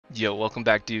Yo, welcome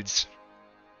back, dudes.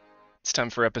 It's time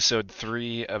for episode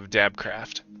 3 of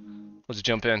Dabcraft. Let's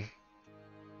jump in.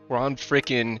 We're on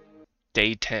frickin'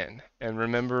 day 10. And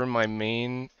remember my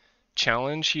main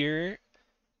challenge here?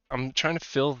 I'm trying to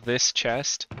fill this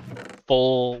chest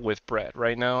full with bread.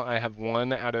 Right now I have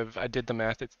one out of, I did the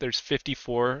math, there's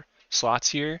 54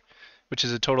 slots here, which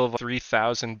is a total of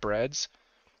 3,000 breads.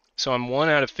 So I'm 1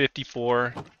 out of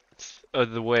 54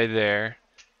 of the way there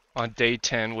on day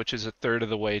 10, which is a third of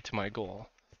the way to my goal.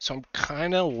 So I'm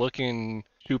kind of looking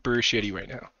super shitty right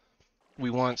now. We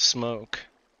want Smoke,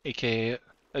 aka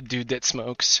a dude that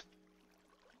smokes.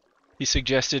 He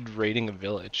suggested raiding a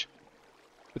village.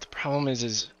 But the problem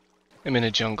is I'm in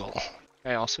a jungle.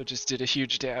 I also just did a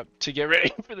huge dab to get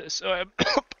ready for this, so I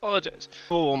apologize.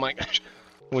 Oh my gosh.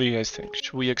 What do you guys think?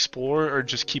 Should we explore or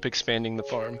just keep expanding the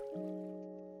farm?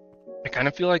 I kind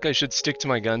of feel like I should stick to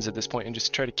my guns at this point and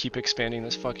just try to keep expanding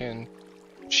this fucking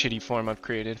shitty farm I've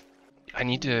created. I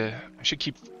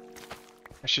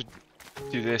should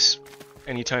do this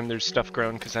anytime there's stuff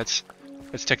grown, because that's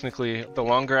technically, the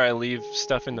longer I leave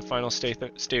stuff in the final state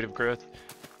of growth,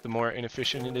 the more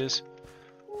inefficient it is.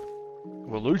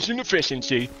 We're losing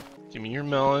efficiency. Give me your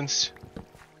melons.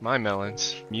 My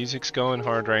melons. Music's going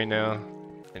hard right now,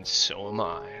 and so am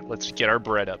I. Let's get our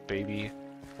bread up, baby.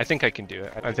 I think I can do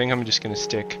it. I think I'm just gonna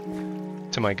stick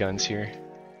to my guns here.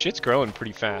 Shit's growing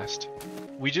pretty fast.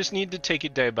 We just need to take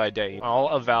it day by day.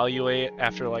 I'll evaluate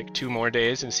after like 2 more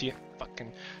days and see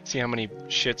how many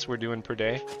shits we're doing per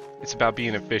day. It's about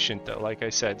being efficient though, like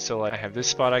I said. So like I have this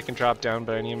spot I can drop down,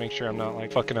 but I need to make sure I'm not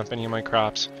like fucking up any of my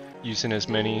crops, using as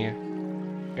many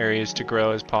areas to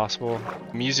grow as possible.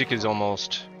 Music is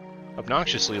almost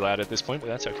obnoxiously loud at this point, but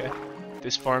that's okay.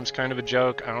 This farm's kind of a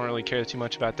joke. I don't really care too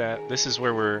much about that. This is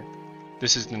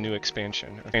the new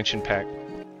expansion pack.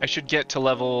 I should get to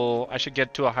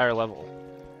a higher level.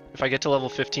 If I get to level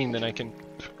 15, then I can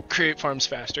create farms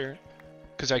faster,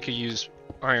 because I could use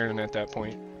iron at that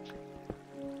point.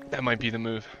 That might be the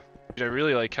move. I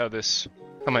really like how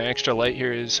my extra light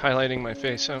here is highlighting my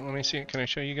face. So let me see, can I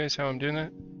show you guys how I'm doing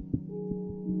that?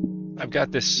 I've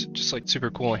got this just like super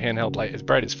cool handheld light. It's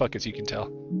bright as fuck, as you can tell.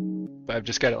 But I've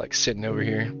just got it like sitting over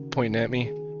here, pointing at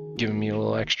me, giving me a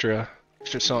little extra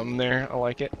something there. I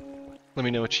like it. Let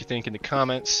me know what you think in the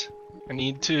comments. I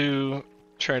need to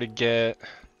try to get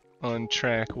on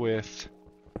track with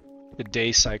the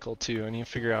day cycle too. I need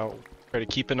to figure out, try to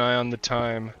keep an eye on the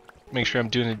time, make sure I'm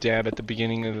doing a dab at the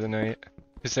beginning of the night,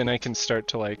 because then I can start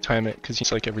to like time it, because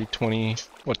it's like every 20,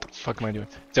 what the fuck am I doing?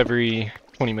 It's every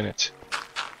 20 minutes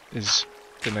is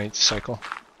the night cycle,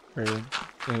 or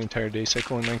an entire day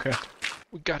cycle in Minecraft.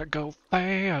 We gotta go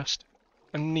fast.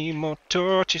 I need more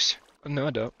torches. No, I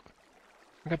don't.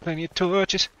 I got plenty of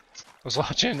torches. I was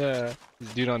watching this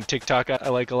dude on TikTok I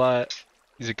like a lot.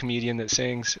 He's a comedian that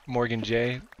sings, Morgan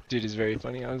J. Dude is very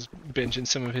funny. I was binging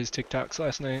some of his TikToks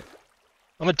last night.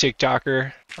 I'm a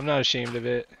TikToker. I'm not ashamed of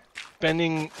it.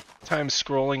 Spending time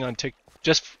scrolling on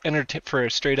just for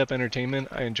straight up entertainment,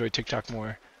 I enjoy TikTok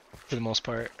more for the most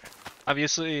part.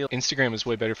 Obviously, Instagram is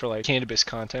way better for like cannabis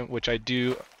content, which I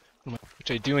do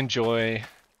enjoy.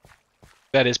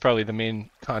 That is probably the main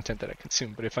content that I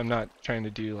consume. But if I'm not trying to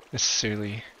do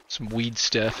necessarily some weed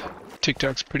stuff,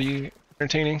 TikTok's pretty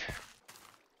entertaining.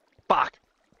 Fuck!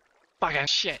 Fucking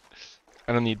shit!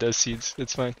 I don't need those seeds.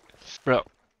 It's fine. Bro,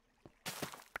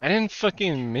 I didn't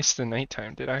fucking miss the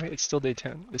nighttime, did I? It's still day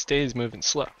 10. This day is moving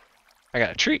slow. I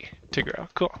got a tree to grow.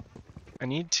 Cool. I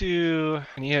need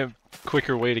a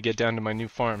quicker way to get down to my new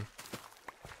farm.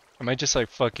 I might just like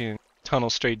fucking tunnel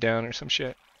straight down or some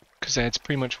shit, because that's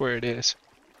pretty much where it is.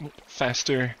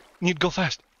 Faster. Need to go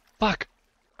fast. Fuck.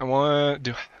 I want.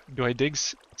 Do I dig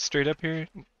straight up here,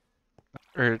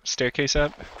 or staircase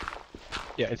up?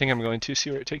 Yeah, I think I'm going to see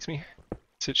where it takes me.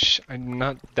 I'm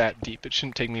not that deep. It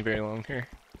shouldn't take me very long here.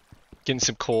 Getting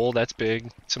some coal. That's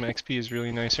big. Some XP is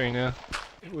really nice right now.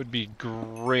 It would be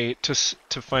great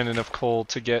to find enough coal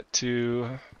to get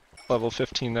to level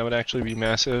 15. That would actually be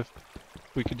massive.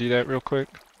 We could do that real quick.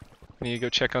 I need to go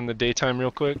check on the daytime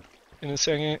real quick in a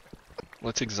second.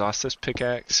 Let's exhaust this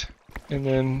pickaxe and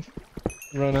then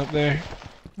run up there.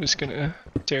 I'm just gonna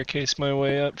staircase my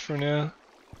way up for now.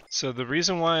 So the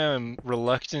reason why I'm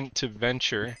reluctant to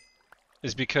venture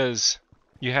is because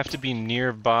you have to be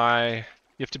nearby.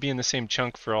 You have to be in the same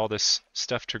chunk for all this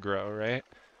stuff to grow, right?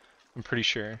 I'm pretty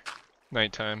sure.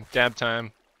 Nighttime. Dab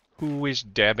time. Who is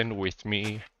dabbing with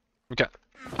me? We've got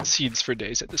seeds for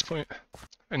days at this point.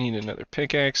 I need another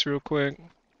pickaxe real quick.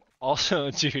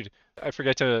 Also, dude, I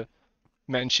forgot to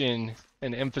mention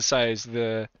and emphasize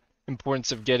the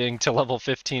importance of getting to level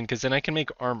 15, because then I can make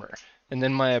armor, and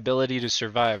then my ability to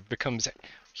survive becomes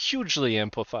hugely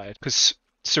amplified because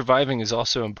surviving is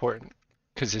also important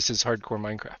because this is hardcore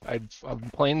Minecraft. I'm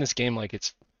playing this game like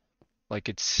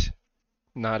it's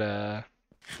not a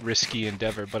risky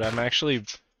endeavor, but I'm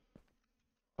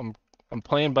I'm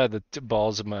playing by the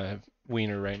balls of my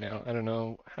wiener right now. I don't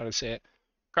know how to say it.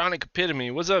 Chronic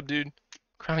Epitome, what's up, dude?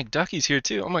 Chronic Ducky's here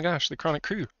too. Oh my gosh, the Chronic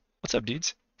crew. What's up,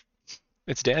 dudes?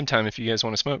 It's dab time if you guys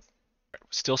want to smoke.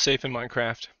 Still safe in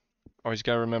Minecraft. Always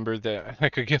gotta remember that I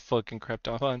could get fucking crept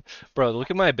off on. Bro,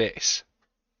 look at my base.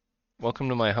 Welcome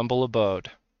to my humble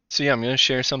abode. So yeah, I'm gonna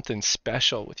share something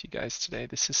special with you guys today.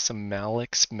 This is some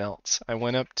Malik's Melts. I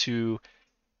went up to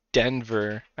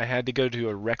Denver. I had to go to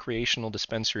a recreational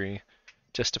dispensary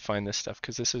just to find this stuff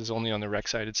because this is only on the rec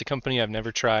side. It's a company I've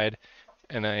never tried,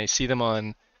 and I see them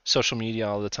on social media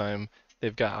all the time.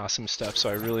 They've got awesome stuff, so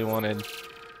I really wanted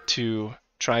to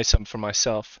try some for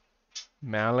myself.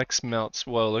 Malik's Melts.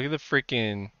 Whoa, look at the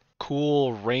freaking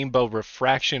cool rainbow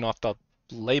refraction off the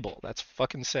label. That's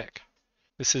fucking sick.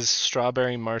 This is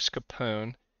strawberry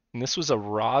mascarpone, and this was a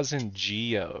rosin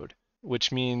geode,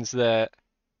 which means that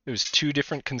it was two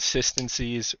different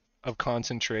consistencies of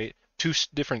concentrate, two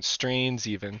different strains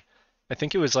even. I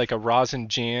think it was like a rosin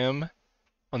jam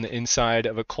on the inside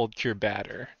of a cold cure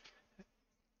batter.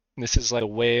 And this is like a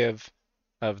way of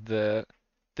the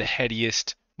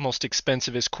headiest, most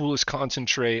expensivest, coolest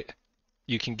concentrate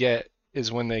you can get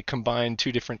is when they combine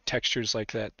two different textures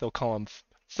like that. They'll call them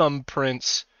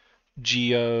thumbprints,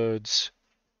 geodes.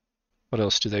 What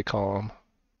else do they call them?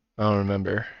 I don't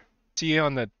remember. See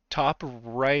on the top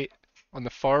right, on the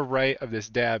far right of this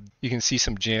dab, you can see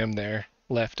some jam there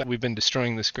left. We've been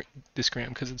destroying this gram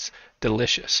because it's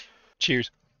delicious.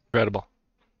 Cheers. Incredible.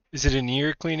 Is it an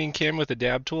ear cleaning cam with a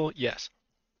dab tool? Yes.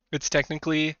 It's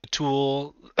technically a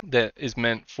tool that is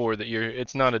meant for the ear.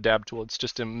 It's not a dab tool. It's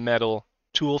just a metal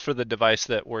tool for the device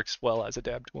that works well as a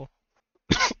dab tool.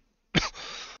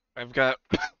 I've got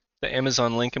the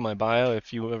Amazon link in my bio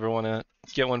if you ever want to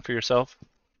get one for yourself.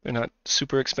 They're not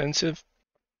super expensive.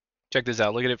 Check this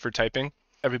out. Look at it for typing.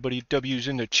 Everybody W's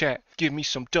in the chat. Give me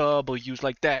some W's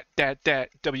like that.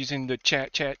 W's in the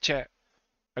chat.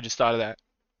 I just thought of that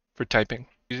for typing.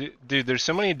 Dude, there's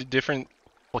so many different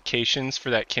applications for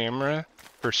that camera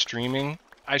for streaming.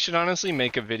 I should honestly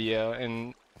make a video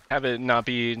and have it not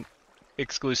be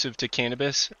exclusive to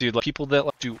cannabis. Dude, like people that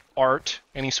do art,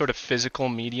 any sort of physical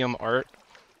medium art,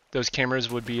 those cameras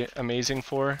would be amazing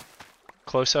for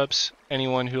close-ups.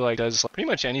 Anyone who like does pretty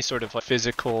much any sort of like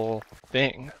physical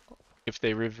thing. If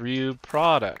they review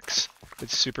products,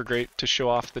 it's super great to show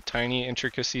off the tiny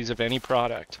intricacies of any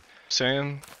product.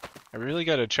 Sam, I really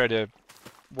gotta try to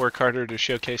work harder to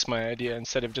showcase my idea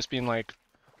instead of just being like,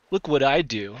 look what I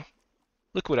do.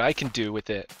 Look what I can do with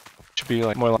it. It should be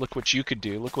like more like, look what you could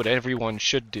do. Look what everyone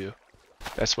should do.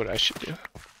 That's what I should do.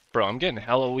 Bro, I'm getting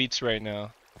hella wheats right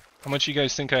now. How much you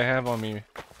guys think I have on me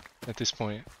at this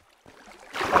point?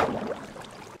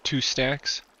 2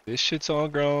 stacks. This shit's all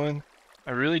growing.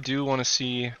 I really do want to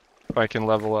see if I can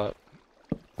level up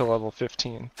to level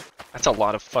 15. That's a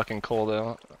lot of fucking coal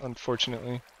though,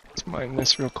 unfortunately. Let's mine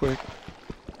this real quick.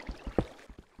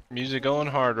 Music going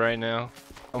hard right now.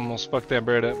 Almost fucked that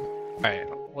bird up. Alright,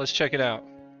 let's check it out.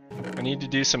 I need to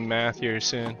do some math here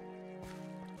soon.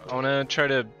 I want to try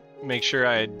to make sure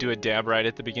I do a dab right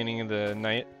at the beginning of the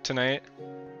night tonight.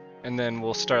 And then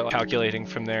we'll start calculating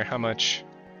from there how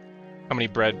many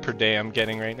bread per day I'm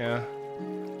getting right now.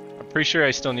 I'm pretty sure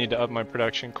I still need to up my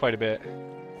production quite a bit.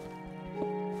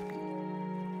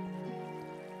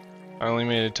 I only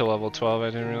made it to level 12. I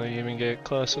didn't really even get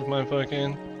close with my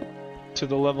fucking to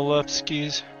the level up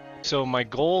skis. So my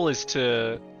goal is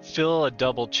to fill a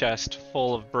double chest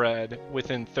full of bread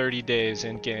within 30 days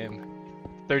in game.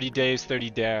 30 days, 30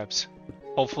 dabs.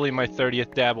 Hopefully my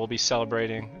 30th dab will be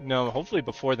celebrating. No, hopefully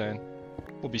before then.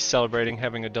 We'll be celebrating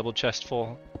having a double chest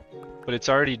full. But it's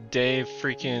already day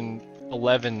freaking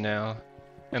 11 now.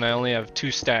 And I only have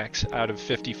 2 stacks out of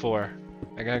 54.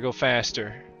 I gotta go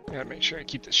faster. I gotta make sure I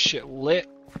keep this shit lit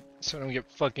so I don't get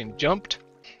fucking jumped.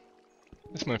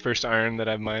 This is my first iron that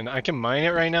I've mined. I can mine it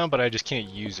right now, but I just can't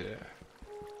use it.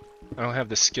 I don't have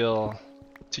the skill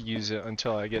to use it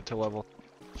until I get to level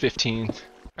 15.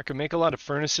 I can make a lot of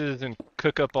furnaces and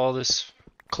cook up all this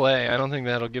clay. I don't think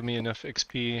that'll give me enough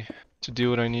XP to do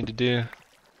what I need to do.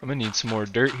 I'm gonna need some more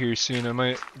dirt here soon. I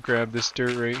might grab this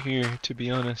dirt right here, to be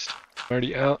honest. I'm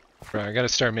already out. Bro, I gotta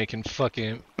start making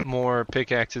fucking more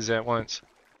pickaxes at once.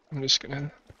 I'm just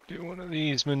gonna do one of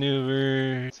these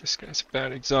maneuvers. This guy's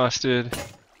about exhausted.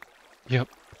 Yep.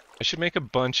 I should make a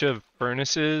bunch of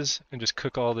furnaces and just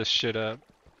cook all this shit up.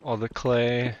 All the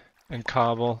clay and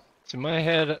cobble. So in my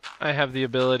head, I have the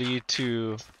ability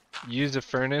to use a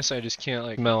furnace, I just can't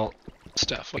like melt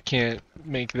stuff. I can't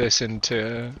make this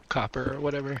into copper or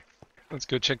whatever. Let's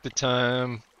go check the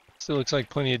time. Still looks like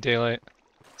plenty of daylight.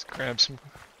 Let's grab some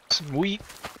wheat.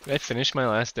 Did I finish my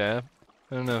last dab?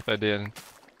 I don't know if I did.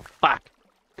 Fuck.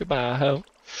 Goodbye, ho.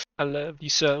 I love you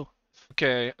so.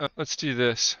 Okay, let's do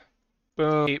this.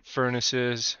 Boom. 8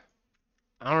 furnaces.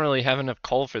 I don't really have enough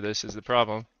coal for this is the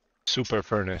problem. Super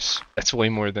furnace. That's way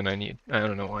more than I need. I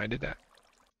don't know why I did that.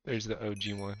 There's the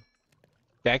OG one.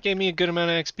 That gave me a good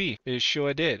amount of XP. It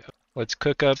sure did. Let's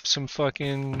cook up some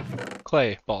fucking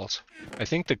clay balls. I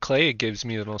think the clay gives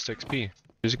me the most XP.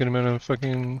 There's a good amount of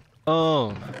fucking...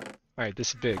 Oh. Alright, this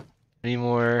is big. I need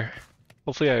more...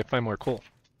 Hopefully I find more coal.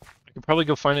 I could probably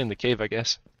go find it in the cave, I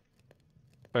guess.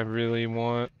 If I really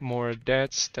want more of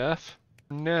that stuff.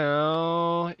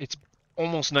 Now, it's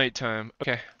almost nighttime.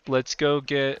 Okay, let's go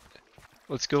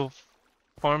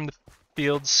farm the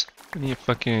fields. I need to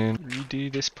fucking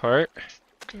redo this part.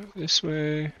 Go this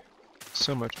way.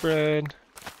 So much bread.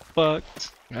 Fuck.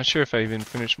 Not sure if I even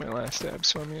finished my last dab,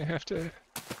 so I'm gonna have to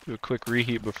do a quick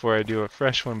reheat before I do a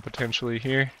fresh one potentially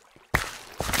here.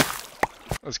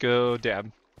 Let's go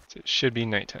dab. It should be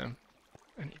nighttime.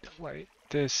 I need to light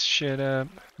this shit up.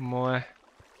 More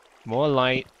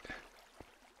light.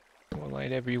 More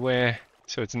light everywhere.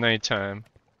 So it's nighttime.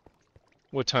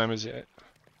 What time is it?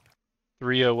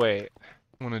 3:08.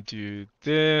 I want to do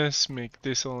this, make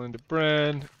this all into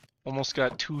bread. Almost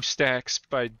got 2 stacks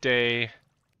by day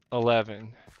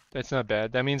 11. That's not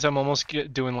bad. That means I'm almost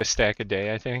doing like a stack a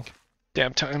day, I think.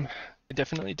 Dab time. I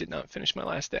definitely did not finish my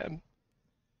last dab.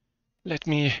 Let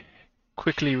me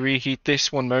quickly reheat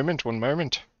this. One moment.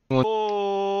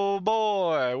 Oh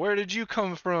boy, where did you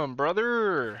come from,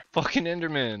 brother? Fucking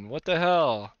Enderman, what the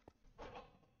hell?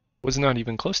 Was not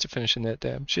even close to finishing that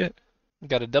dab. Shit.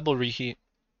 Got a double reheat.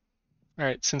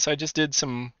 Alright, since I just did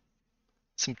some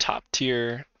top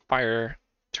tier fire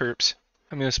terps,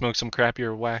 I'm gonna smoke some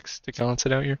crappier wax to balance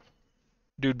it out here.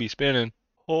 Dude be spinning.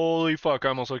 Holy fuck, I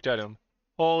almost looked at him.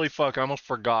 Holy fuck, I almost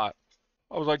forgot.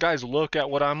 I was like, guys, look at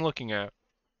what I'm looking at.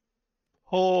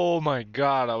 Oh my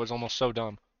god, I was almost so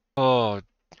dumb. Oh,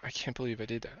 I can't believe I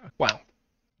did that. Wow.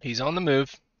 He's on the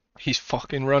move. He's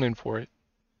fucking running for it.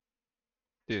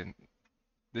 Dude,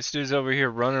 this dude's over here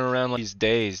running around like he's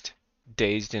dazed.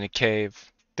 Dazed in a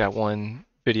cave. That one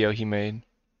video he made.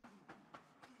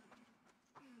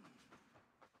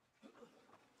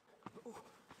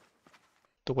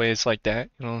 The way it's like that,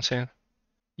 you know what I'm saying?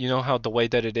 You know how the way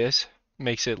that it is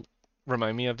makes it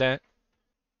remind me of that?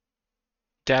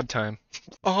 Dab time.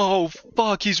 Oh,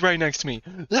 fuck, he's right next to me.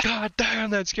 God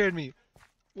damn, that scared me.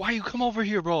 Why you come over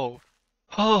here, bro?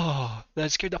 Oh,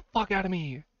 that scared the fuck out of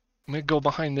me. I'm gonna go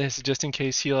behind this just in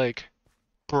case he like,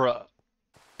 bruh.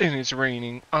 And it's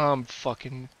raining. I'm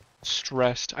fucking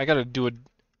stressed. I gotta do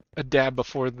a dab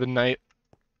before the night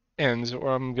ends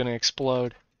or I'm gonna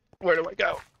explode. Where do I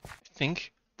go? I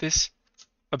think this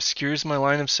obscures my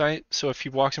line of sight, so if he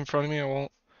walks in front of me, I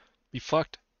won't be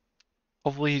fucked.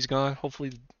 Hopefully he's gone.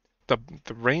 Hopefully the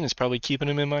rain is probably keeping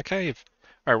him in my cave.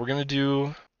 Alright, we're gonna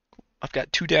do... I've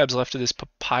got 2 dabs left of this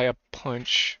papaya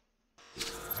punch.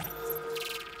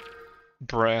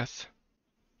 Breath.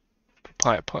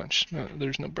 Papaya punch. No,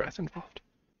 there's no breath involved.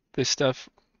 This stuff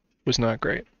was not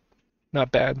great.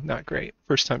 Not bad, not great.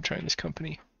 First time trying this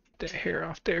company. The hair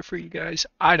off there for you guys.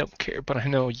 I don't care, but I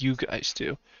know you guys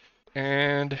do.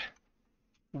 And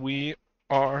we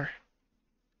are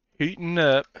heating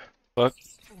up.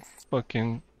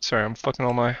 Fucking sorry, I'm fucking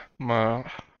all my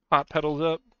hot pedals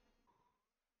up.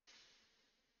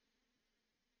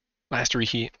 Last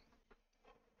reheat.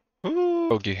 Ooh.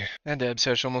 Okay. That dab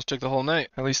sesh almost took the whole night.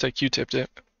 At least I Q-tipped it.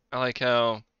 I like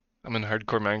how I'm in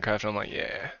hardcore Minecraft and I'm like,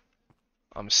 yeah,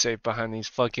 I'm safe behind these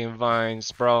fucking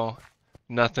vines, bro.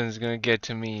 Nothing's gonna get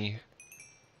to me.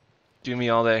 Do me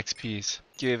all the XPs.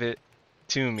 Give it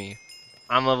to me.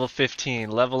 I'm level 15,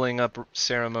 leveling up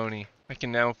ceremony. I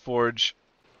can now forge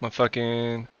my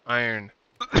fucking iron.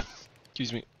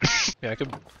 Excuse me. Yeah, I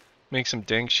could make some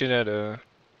dank shit out of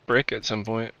brick at some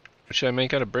point. What should I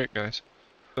make out of brick, guys?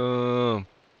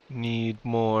 Need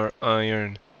more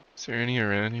iron. Is there any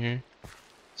around here?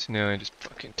 So now I just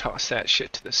fucking toss that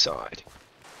shit to the side.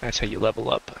 That's how you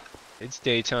level up. It's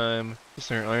daytime. Is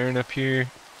there iron up here?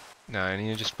 Nah, I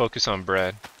need to just focus on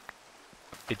bread.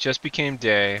 It just became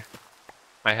day.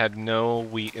 I had no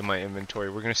wheat in my inventory.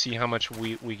 We're gonna see how much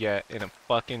wheat we get in a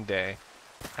fucking day.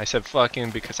 I said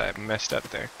fucking because I messed up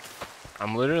there.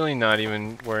 I'm literally not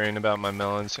even worrying about my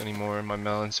melons anymore. My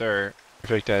melons are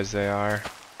perfect as they are.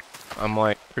 I'm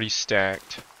like pretty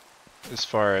stacked as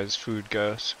far as food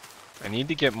goes. I need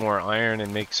to get more iron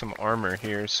and make some armor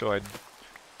here so I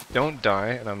don't die,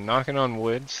 and I'm knocking on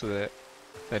wood so that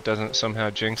that doesn't somehow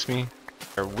jinx me.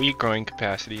 Our wheat growing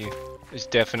capacity is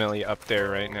definitely up there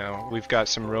right now. We've got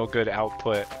some real good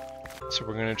output, so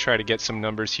we're gonna try to get some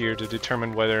numbers here to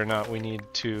determine whether or not we need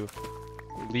to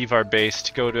leave our base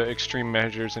to go to extreme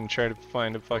measures and try to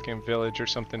find a fucking village or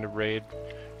something to raid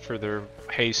for their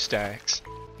hay stacks,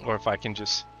 or if I can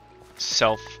just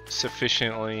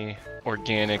self-sufficiently,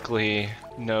 organically,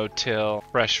 no-till,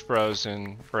 fresh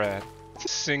frozen bread.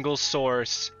 Single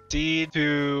source, seed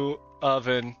to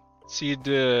oven, seed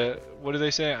to, what do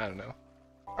they say? I don't know.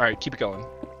 Alright, keep it going.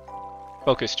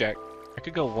 Focus, Jack. I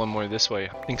could go one more this way.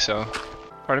 I think so.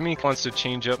 Part of me wants to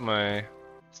change up my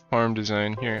farm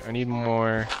design here. I need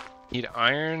more. Need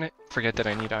iron. Forget that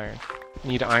I need iron.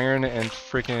 Need iron and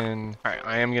freaking. Alright,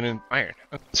 I am gonna iron.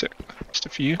 That's it. Just a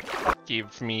few.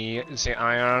 Give me the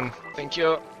iron. Thank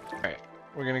you. Alright,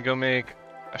 we're gonna go make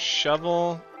a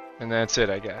shovel, and that's it,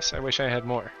 I guess. I wish I had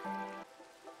more.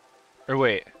 Or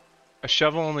wait, a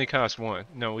shovel only costs one.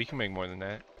 No, we can make more than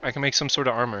that. I can make some sort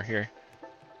of armor here.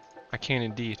 I can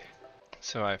indeed.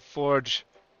 So I forge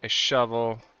a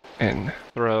shovel and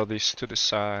throw these to the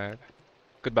side.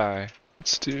 Goodbye.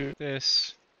 Let's do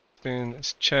this. Spin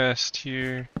this chest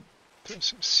here. Put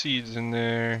some seeds in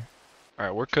there.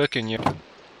 Alright, we're cooking, yeah.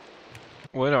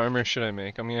 What armor should I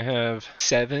make? I'm gonna have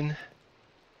 7. I'm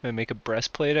gonna make a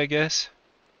breastplate, I guess.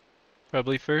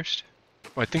 Probably first.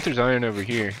 Oh, I think there's iron over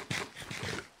here.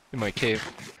 In my cave.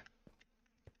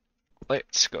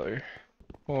 Let's go.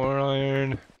 4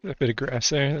 iron. A bit of grass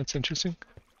there, that's interesting.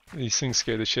 These things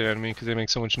scare the shit out of me because they make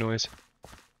so much noise.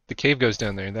 The cave goes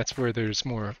down there, that's where there's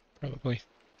more, probably.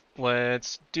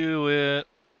 Let's do it.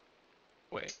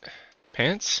 Wait.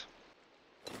 Pants?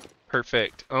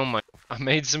 Perfect. Oh my. I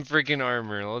made some freaking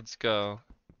armor, let's go.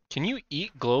 Can you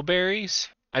eat glowberries?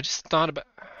 I just thought about...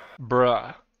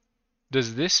 Bruh.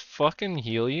 Does this fucking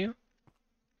heal you?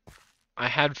 I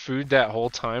had food that whole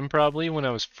time probably when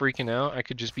I was freaking out. I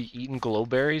could just be eating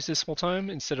glowberries this whole time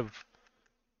instead of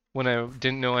when I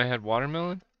didn't know I had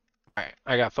watermelon. Alright,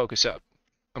 I got focus up.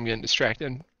 I'm getting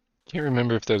distracted. Can't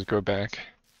remember if those grow back.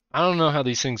 I don't know how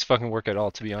these things fucking work at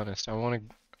all, to be honest. I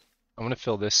wanna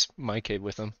fill this my cave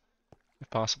with them, if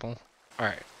possible.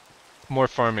 Alright. More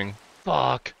farming.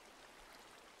 Fuck.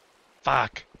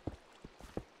 Fuck.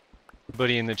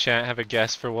 Anybody in the chat have a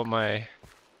guess for what my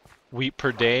wheat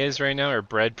per day is right now, or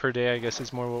bread per day, I guess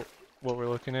is more what we're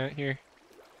looking at here.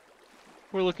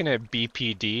 We're looking at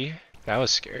BPD. That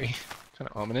was scary. Kind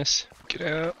of ominous. Get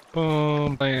out.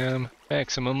 Boom. Bam.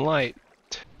 Maximum light.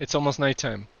 It's almost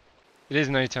nighttime. It is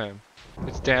nighttime.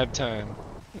 It's dab time.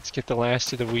 Let's get the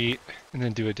last of the wheat and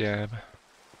then do a dab.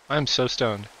 I'm so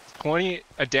stoned.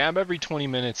 A dab every 20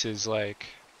 minutes is like,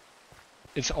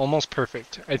 it's almost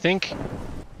perfect. I think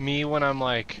me when I'm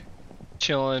like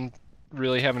chilling,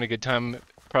 really having a good time,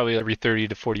 probably every 30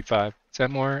 to 45. Is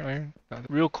that more iron?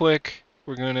 Real quick,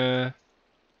 we're gonna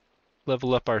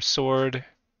level up our sword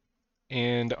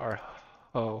and our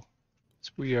hoe.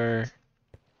 So we are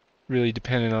really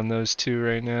dependent on those two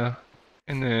right now.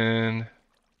 And then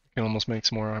we can almost make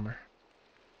some more armor.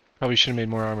 Probably should have made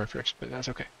more armor first, but that's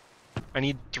okay. I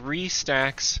need 3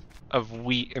 stacks of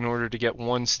wheat in order to get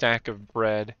 1 stack of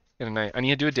bread in a night. I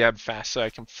need to do a dab fast so I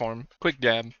can farm. Quick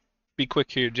dab. Be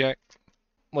quick here, Jack.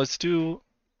 Let's do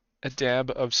a dab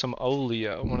of some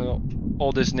oleo, one of the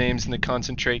oldest names in the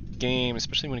concentrate game,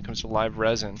 especially when it comes to live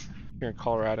resin here in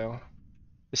Colorado.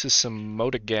 This is some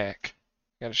Motagak.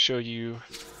 Gotta show you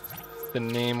the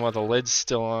name while the lid's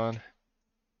still on.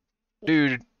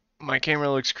 Dude, my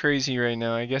camera looks crazy right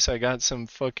now. I guess I got some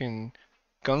fucking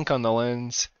gunk on the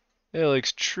lens. It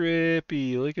looks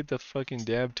trippy. Look at the fucking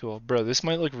dab tool. Bro, this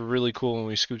might look really cool when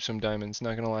we scoop some diamonds,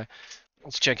 not gonna lie.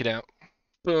 Let's check it out.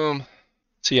 Boom.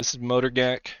 So yeah, this is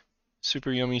Motagak.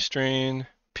 Super yummy strain.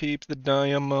 Peep the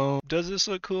Diamo. Does this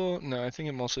look cool? No, I think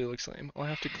it mostly looks lame. I'll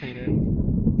have to clean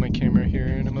it. My camera here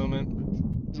in a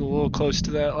moment. It's a little close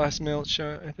to that last melt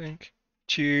shot, I think.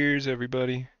 Cheers,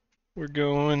 everybody. We're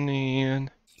going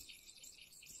in.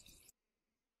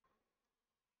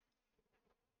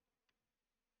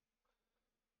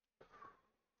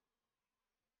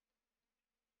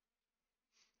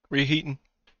 Reheating.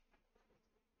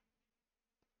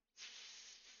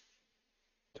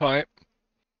 Pipe.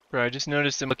 Bro, I just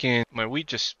noticed my wheat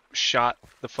just shot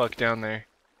the fuck down there.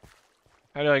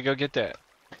 How do I go get that?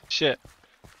 Shit.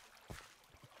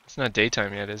 It's not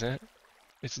daytime yet, is it?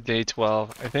 It's day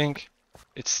 12. I think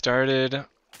it started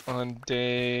on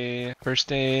first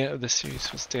day of the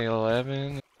series was day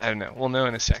 11. I don't know. We'll know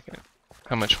in a second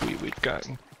how much wheat we've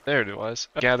gotten. There it was.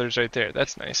 Gathers right there.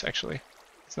 That's nice, actually.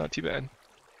 It's not too bad.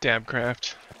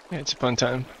 Dabcraft. Yeah, it's a fun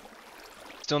time.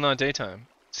 Still not daytime.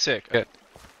 Sick. Good.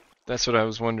 That's what I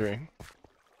was wondering.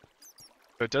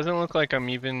 But it doesn't look like I'm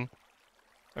even...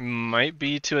 I might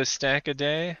be to a stack a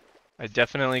day. I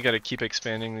definitely gotta keep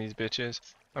expanding these bitches.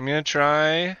 I'm gonna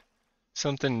try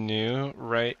something new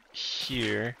right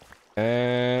here.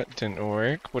 That didn't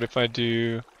work. What if I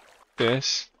do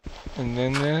this and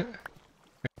then that?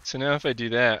 So now if I do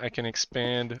that, I can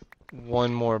expand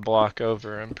one more block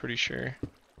over, I'm pretty sure.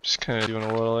 Just kind of doing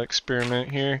a little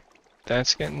experiment here.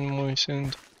 That's getting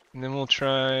moistened. And then we'll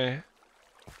try...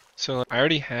 So I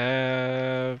already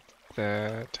have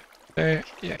that. There.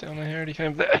 Yeah, don't I already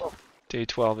have that? Day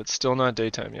 12, it's still not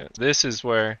daytime yet. This is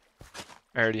where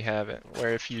I already have it.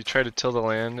 Where if you try to till the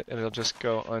land, it'll just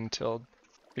go untilled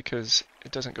because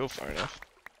it doesn't go far enough.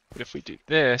 But if we do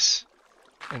this,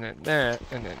 and then that,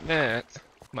 and then that,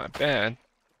 my bad.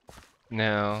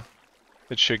 Now,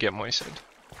 it should get moistened.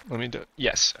 Let me do it.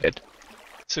 Yes, I did.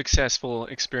 Successful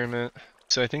experiment.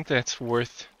 So I think that's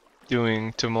worth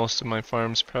doing to most of my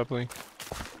farms probably.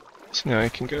 So now I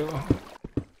can go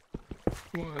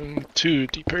 1, 2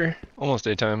 deeper. Almost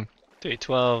daytime. Day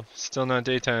 12, still not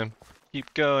daytime.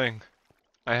 Keep going.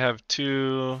 I have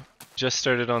 2, just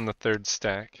started on the 3rd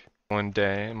stack. 1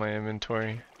 day in my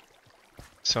inventory.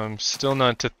 So I'm still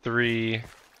not to 3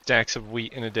 stacks of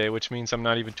wheat in a day, which means I'm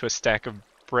not even to a stack of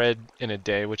bread in a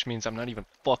day, which means I'm not even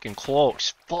fucking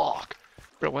close. Fuck!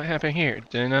 Bro, what happened here?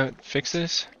 Did I not fix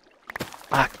this?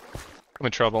 Fuck! I'm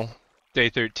in trouble. Day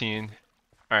 13.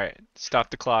 Alright, stop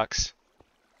the clocks.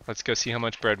 Let's go see how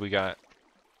much bread we got.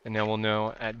 And now we'll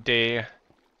know at day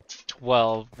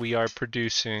 12 we are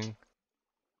producing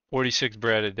 46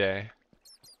 bread a day.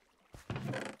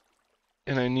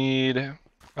 And I need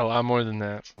a lot more than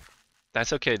that.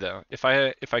 That's okay though. If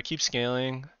I keep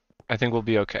scaling, I think we'll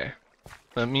be okay.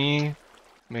 Let me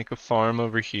make a farm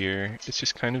over here. It's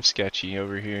just kind of sketchy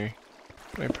over here.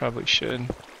 I probably should.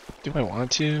 Do I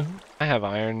want to? I have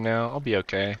iron now. I'll be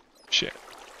okay. Shit.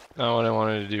 Not what I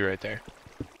wanted to do right there.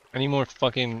 I need more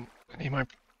fucking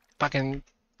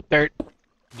dirt.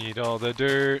 Need all the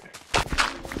dirt.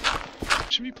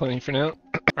 Should be plenty for now.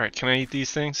 Alright, can I eat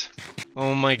these things?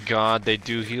 Oh my god, they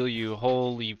do heal you.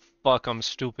 Holy fuck, I'm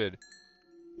stupid.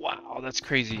 Wow, that's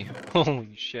crazy.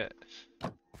 Holy shit.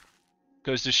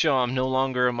 Goes to show I'm no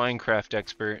longer a Minecraft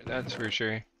expert, that's for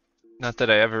sure. Not that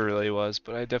I ever really was,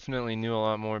 but I definitely knew a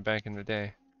lot more back in the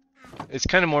day. It's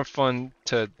kind of more fun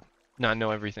to not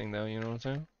know everything though, you know what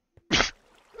I'm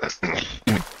saying?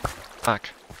 Fuck.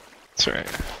 It's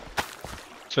alright.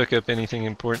 Took up anything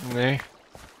important there.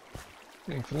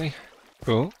 Thankfully.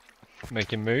 Cool.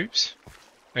 Making moves.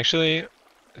 Actually,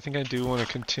 I think I do want to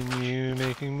continue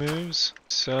making moves.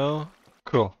 So,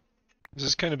 cool. This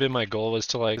has kind of been my goal, was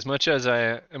to like, as much as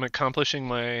I am accomplishing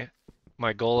my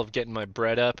goal of getting my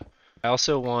bread up, I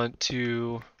also want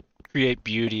to create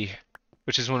beauty,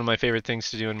 which is one of my favorite things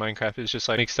to do in Minecraft, is just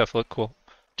like make stuff look cool.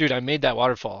 Dude, I made that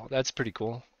waterfall. That's pretty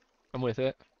cool. I'm with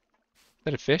it. Is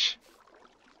that a fish?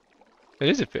 That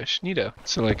is a fish. Neato.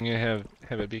 So like I'm gonna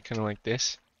have it be kind of like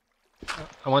this.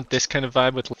 I want this kind of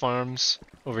vibe with farms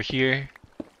over here.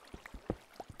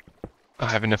 I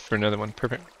have enough for another one.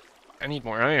 Perfect. I need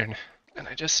more iron. And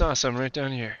I just saw some right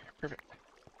down here. Perfect.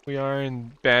 We are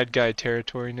in bad guy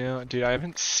territory now. Dude, I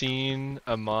haven't seen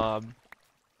a mob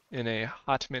in a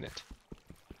hot minute.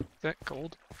 Is that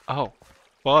gold? Oh.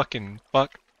 Fucking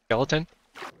fuck. Skeleton?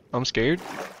 I'm scared.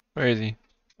 Where is he?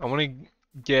 I want to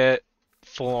get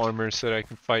full armor so that I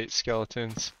can fight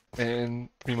skeletons and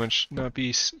pretty much not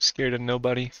be scared of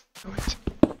nobody. Oh, wait.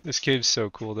 This cave's so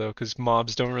cool though, because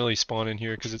mobs don't really spawn in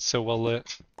here because it's so well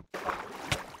lit.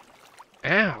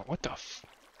 Ow, what the f...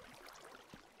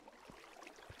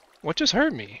 What just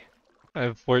hurt me? I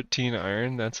have 14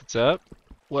 iron, that's what's up.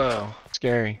 Whoa,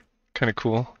 scary. Kinda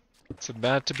cool. It's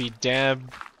about to be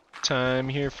dab time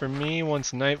here for me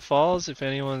once night falls, if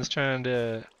anyone's trying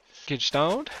to get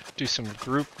stoned. Do some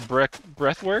group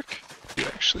breath work. You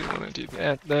actually want to do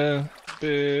that though.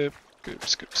 Boop, scoop,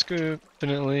 scoop, scoop.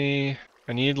 Definitely,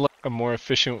 I need like a more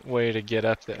efficient way to get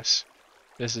up this.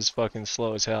 This is fucking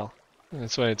slow as hell.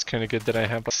 That's why it's kind of good that I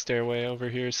have a stairway over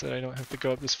here so that I don't have to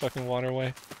go up this fucking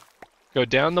waterway. Go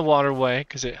down the waterway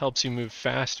because it helps you move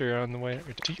faster on the way.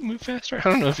 Or do you move faster? I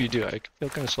don't know if you do. I feel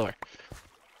kind of slower.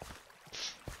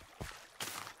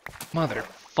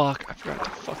 Motherfuck, I forgot to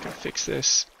fucking fix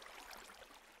this.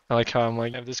 I like how I'm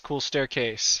like, I have this cool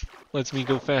staircase. Lets me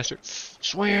go faster.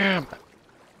 Swim!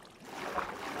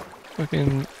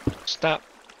 Fucking stop.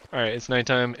 Alright, it's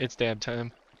nighttime. It's dab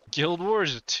time. Guild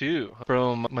Wars 2.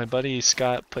 Bro, my buddy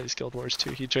Scott plays Guild Wars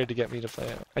 2. He tried to get me to play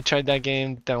it. I tried that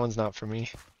game. That one's not for me.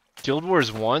 Guild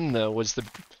Wars 1, though, was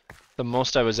the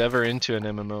most I was ever into an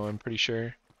MMO, I'm pretty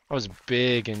sure. I was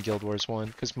big in Guild Wars 1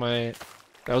 because that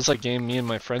was like a game me and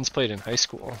my friends played in high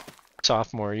school,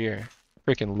 sophomore year.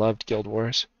 Freaking loved Guild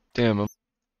Wars. Damn,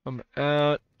 I'm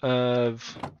out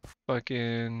of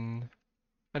fucking...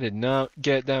 I did not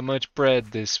get that much bread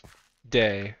this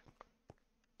day.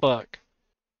 Fuck.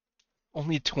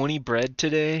 Only 20 bread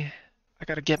today? I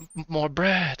gotta get more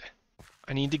bread.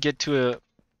 I need to get to a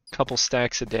couple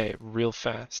stacks a day real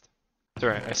fast. It's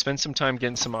alright, I spent some time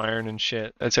getting some iron and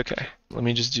shit. That's okay. Let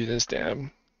me just do this dab.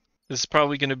 This is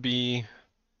probably gonna be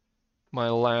my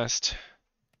last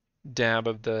dab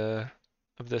of the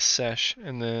sesh,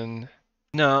 and then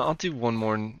no, I'll do one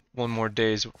more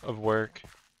days of work,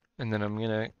 and then I'm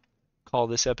gonna call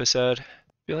this episode. I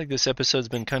feel like this episode's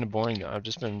been kind of boring though. I've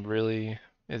just been really...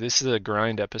 This is a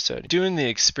grind episode. Doing the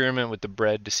experiment with the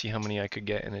bread to see how many I could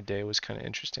get in a day was kind of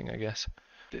interesting, I guess.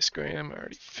 This gram I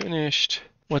already finished.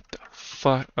 What the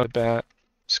fuck? A bat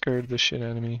scared the shit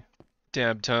out of me.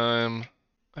 Dab time.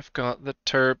 I've got the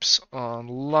terps on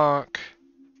lock.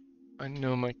 I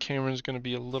know my camera's gonna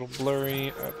be a little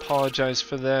blurry. I apologize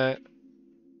for that.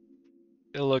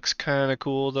 It looks kind of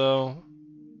cool though.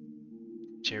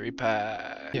 Cherry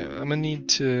pie. Yeah, I'm gonna need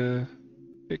to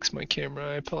fix my camera.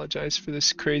 I apologize for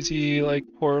this crazy like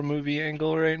horror movie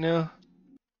angle right now.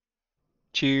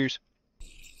 Cheers.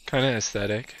 Kind of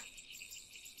aesthetic.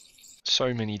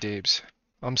 So many dabs.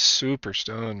 I'm super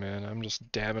stoned, man. I'm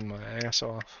just dabbing my ass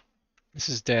off. This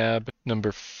is dab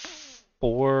number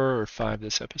 4 or 5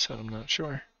 this episode. I'm not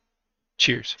sure.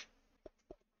 Cheers.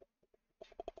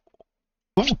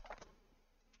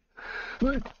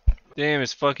 Damn,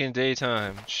 it's fucking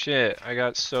daytime. Shit, I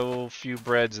got so few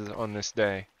breads on this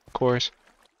day. Of course.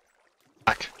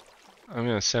 Back. I'm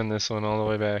gonna send this one all the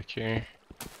way back here.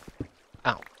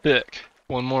 Ow. Thick.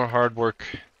 One more hard work.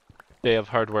 Day of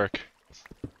hard work.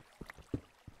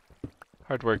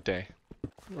 Hard work day.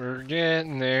 We're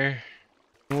getting there.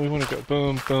 We wanna go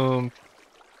boom, boom.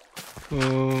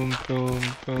 Boom, boom,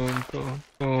 boom, boom,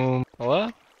 boom. Hello?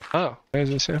 Oh, why is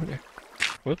this happening?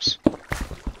 Whoops.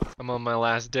 I'm on my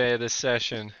last day of this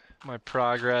session. My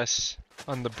progress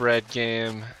on the bread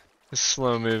game is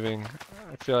slow moving.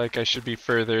 I feel like I should be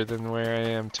further than where I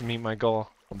am to meet my goal.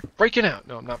 I'm breaking out!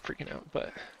 No, I'm not freaking out,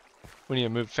 but we need to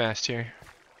move fast here.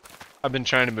 I've been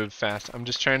trying to move fast. I'm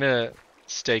just trying to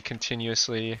stay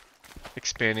continuously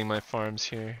expanding my farms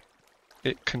here.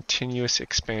 Continuous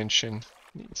expansion.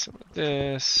 Need some of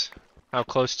this. How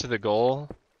close to the goal?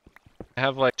 I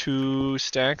have like 2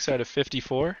 stacks out of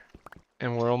 54.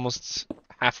 And we're almost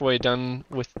halfway done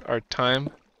with our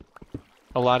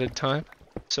allotted time.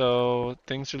 So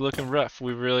things are looking rough.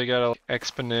 We really gotta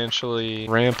exponentially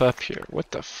ramp up here. What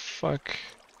the fuck?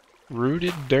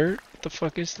 Rooted dirt? What the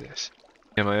fuck is this?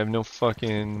 Damn, I have no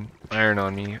fucking iron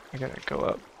on me. I gotta go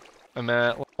up. I'm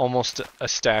at almost a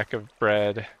stack of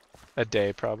bread a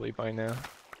day probably by now.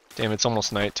 Damn, it's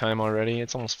almost nighttime already.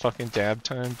 It's almost fucking dab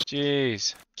time.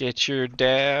 Jeez. Get your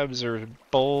dabs or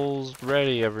bowls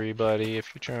ready, everybody,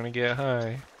 if you're trying to get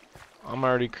high. I'm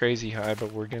already crazy high,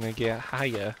 but we're gonna get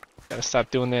higher. Gotta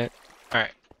stop doing that.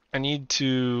 Alright. I need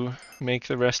to make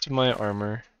the rest of my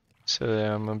armor so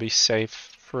that I'm gonna be safe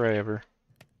forever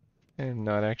and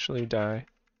not actually die.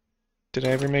 Did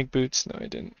I ever make boots? No, I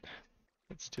didn't.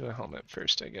 Let's do a helmet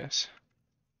first, I guess.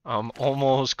 I'm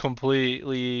almost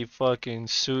completely fucking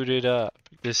suited up.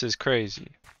 This is crazy.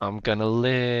 I'm gonna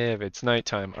live. It's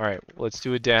nighttime. Alright, let's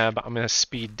do a dab. I'm gonna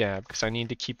speed dab because I need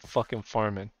to keep fucking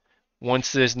farming.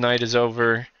 Once this night is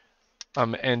over,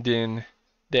 I'm ending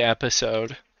the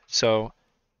episode. So,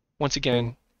 once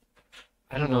again,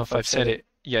 I don't know if I've said it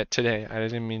yet today. I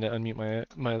didn't mean to unmute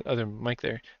my other mic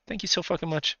there. Thank you so fucking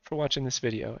much for watching this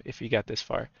video if you got this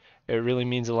far. It really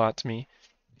means a lot to me.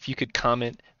 If you could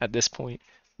comment at this point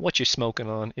what you're smoking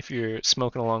on, if you're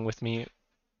smoking along with me,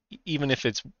 even if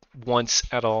it's once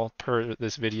at all per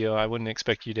this video. I wouldn't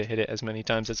expect you to hit it as many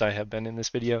times as I have been in this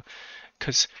video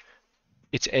because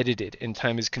it's edited and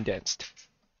time is condensed,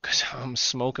 because I'm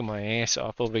smoking my ass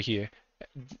off over here.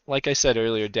 Like I said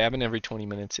earlier, dabbing every 20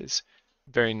 minutes is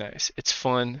very nice. It's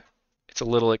fun. It's a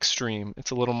little extreme.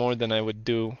 It's a little more than I would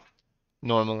do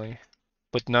normally,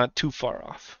 but not too far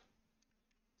off.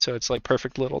 So it's like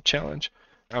perfect little challenge.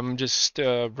 I'm just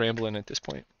rambling at this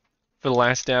point. For the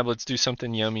last dab, let's do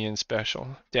something yummy and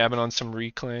special. Dabbing on some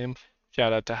Reclaim.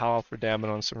 Shout out to Hal for dabbing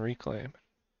on some Reclaim.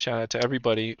 Shout out to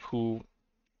everybody who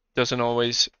isn't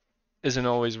always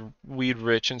weed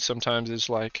rich and sometimes is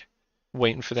like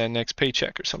waiting for that next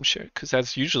paycheck or some shit, because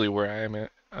that's usually where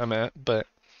I'm at. But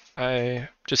I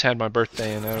just had my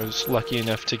birthday and I was lucky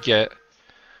enough to get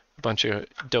a bunch of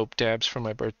dope dabs for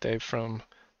my birthday from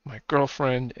my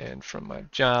girlfriend and from my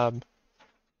job.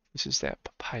 This is that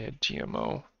papaya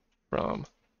GMO. from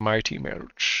Mighty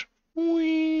Merch.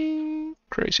 Whee!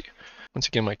 Crazy. Once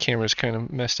again, my camera's kind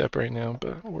of messed up right now,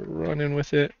 but we're running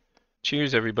with it.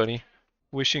 Cheers, everybody.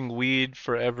 Wishing weed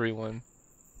for everyone.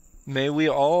 May we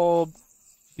all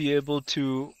be able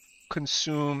to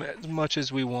consume as much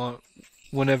as we want,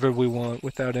 whenever we want,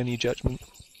 without any judgment.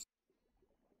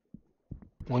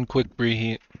 One quick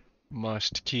preheat.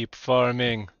 Must keep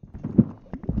farming.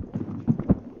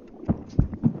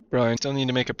 Brian, still need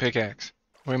to make a pickaxe.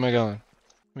 Where am I going?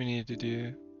 We need to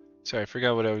do... Sorry, I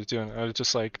forgot what I was doing. I was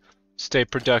just like, stay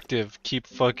productive, keep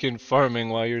fucking farming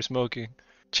while you're smoking.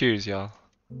 Cheers, y'all.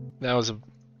 That was a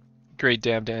great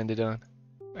dab to end it on.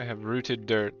 I have rooted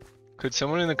dirt. Could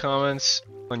someone in the comments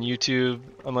on YouTube,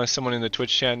 unless someone in the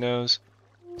Twitch chat knows,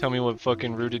 tell me what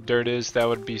fucking rooted dirt is? That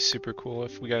would be super cool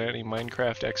if we got any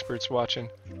Minecraft experts watching.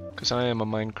 Because I am a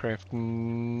Minecraft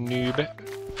noob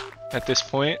at this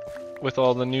point, with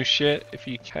all the new shit, if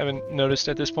you haven't noticed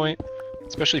at this point.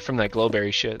 Especially from that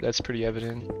glowberry shit, that's pretty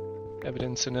evident.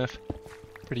 Evidence enough.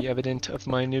 Pretty evident of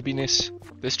my noobiness.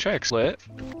 This track's lit.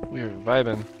 We're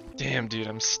vibing. Damn, dude,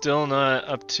 I'm still not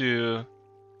up to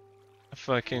a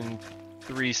fucking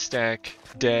 3-stack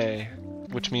day,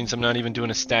 which means I'm not even doing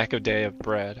a stack a day of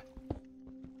bread.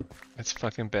 That's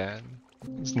fucking bad.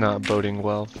 It's not boding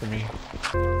well for me.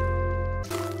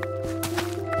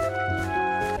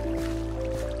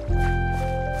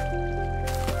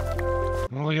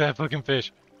 Oh, look at that fucking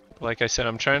fish. Like I said,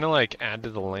 I'm trying to like add to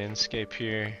the landscape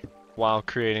here while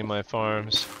creating my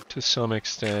farms to some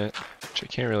extent, which I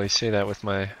can't really say that with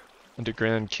my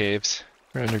underground caves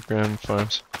or underground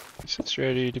farms. This is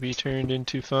ready to be turned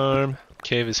into farm.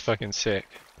 Cave is fucking sick.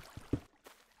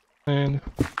 And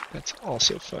that's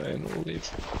also fine. We'll leave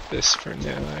this for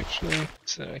now actually,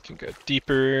 so that I can go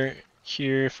deeper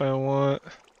here if I want.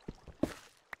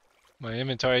 My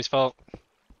inventory's full,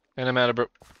 and I'm out of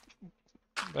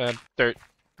dirt.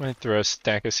 I might throw a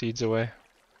stack of seeds away.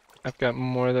 I've got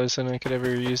more of those than I could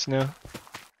ever use now.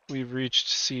 We've reached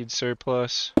seed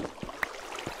surplus.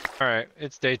 Alright,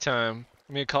 it's daytime.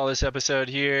 I'm gonna call this episode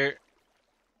here.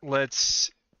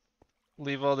 Let's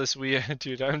leave all this wheat.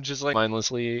 Dude, I'm just like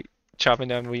mindlessly chopping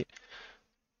down wheat.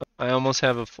 I almost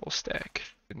have a full stack.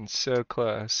 And so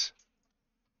close.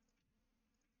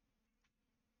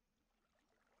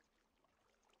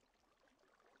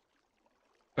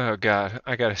 Oh god,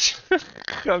 I gotta...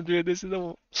 I'm doing this in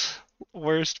the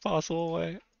worst possible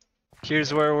way.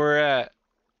 Here's where we're at.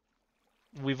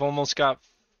 We've almost got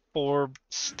 4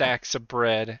 stacks of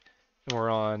bread, and we're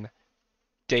on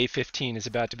day 15 is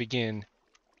about to begin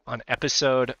on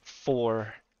episode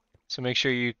 4. So make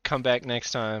sure you come back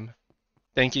next time.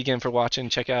 Thank you again for watching.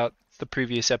 Check out the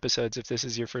previous episodes if this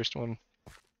is your first one.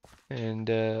 And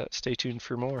stay tuned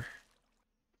for more.